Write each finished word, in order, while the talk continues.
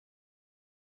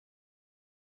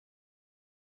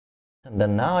And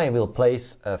then now I will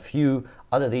place a few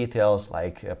other details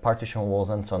like partition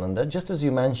walls and so on. And that, just as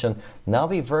you mentioned, now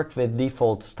we've worked with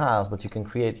default styles, but you can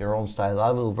create your own style. I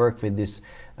will work with this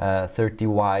 30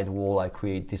 wide wall. I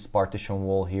create this partition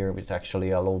wall here, which is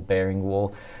actually a load bearing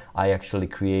wall. I actually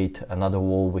create another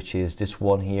wall, which is this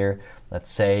one here. Let's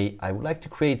say I would like to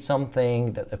create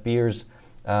something that appears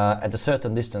at a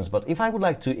certain distance, but if I would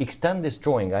like to extend this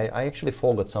drawing, I actually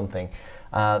forgot something.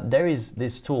 There is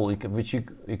this tool which you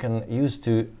can use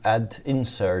to add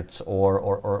inserts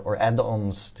or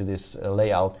add-ons to this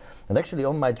layout. And actually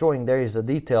on my drawing there is a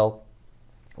detail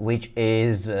which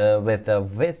is with a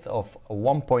width of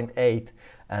 1.8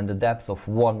 and the depth of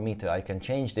 1 meter. I can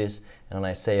change this, and when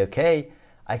I say OK,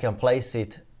 I can place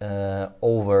it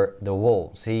over the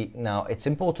wall. See, now it's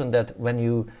important that when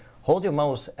you hold your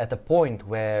mouse at a point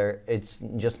where it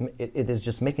is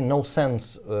just making no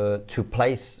sense to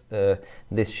place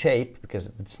this shape,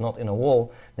 because it's not in a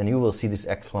wall, then you will see this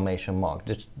exclamation mark.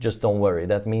 Just don't worry,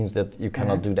 that means that you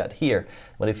cannot do that here.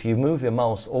 But if you move your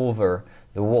mouse over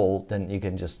the wall, then you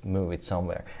can just move it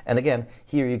somewhere. And again,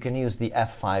 here you can use the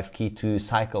F5 key to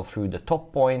cycle through the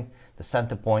top point, the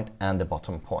center point and the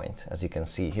bottom point, as you can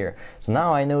see here. So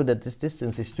now I know that this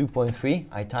distance is 2.3,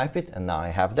 I type it and now I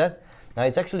have that. Now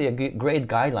it's actually a great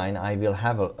guideline. I will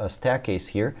have a staircase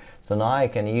here, so now I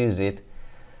can use it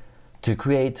to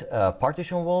create a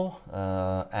partition wall,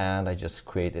 and I just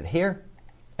create it here,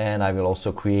 and I will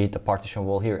also create a partition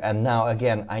wall here. And now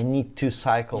again I need to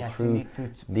cycle through you need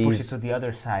to push it to the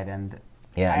other side, and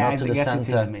not to the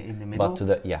center, in the middle,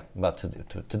 but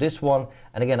to this one.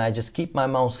 And again I just keep my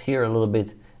mouse here a little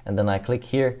bit, and then I click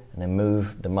here and I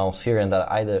move the mouse here, and then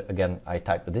either again I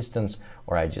type the distance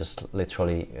or I just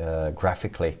literally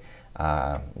graphically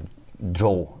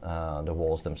draw the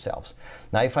walls themselves.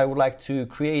 Now if I would like to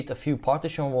create a few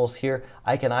partition walls here,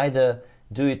 I can either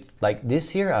do it like this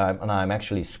here, and I'm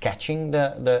actually sketching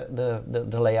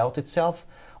the layout itself,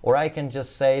 or I can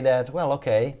just say that, well,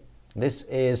 okay, this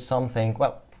is something,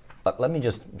 well, let me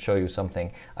just show you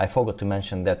something. I forgot to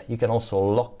mention that you can also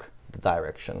lock the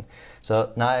direction.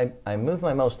 So now I move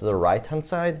my mouse to the right hand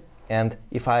side, and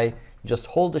if I just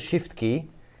hold the shift key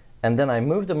and then I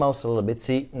move the mouse a little bit,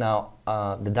 see now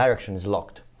the direction is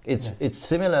locked. It's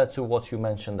similar to what you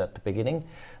mentioned at the beginning,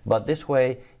 but this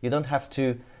way you don't have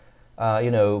to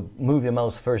you know, move your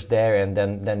mouse first there and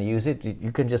then use it.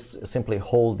 You can just simply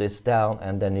hold this down,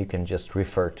 and then you can just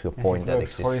refer to a point that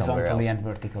exists somewhere else. Horizontally and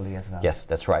vertically as well. Yes,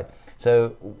 that's right.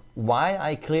 So why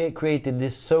I created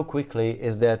this so quickly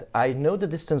is that I know the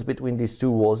distance between these two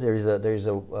walls. There is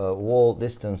a wall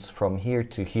distance from here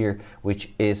to here,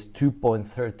 which is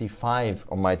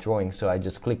 2.35 on my drawing. So I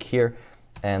just click here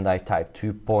and I type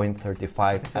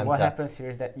 2.35. So what happens here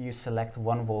is that you select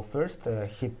one wall first,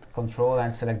 hit Control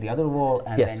and select the other wall,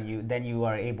 and then you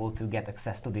are able to get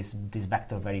access to this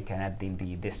vector where you can add in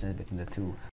the distance between the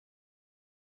two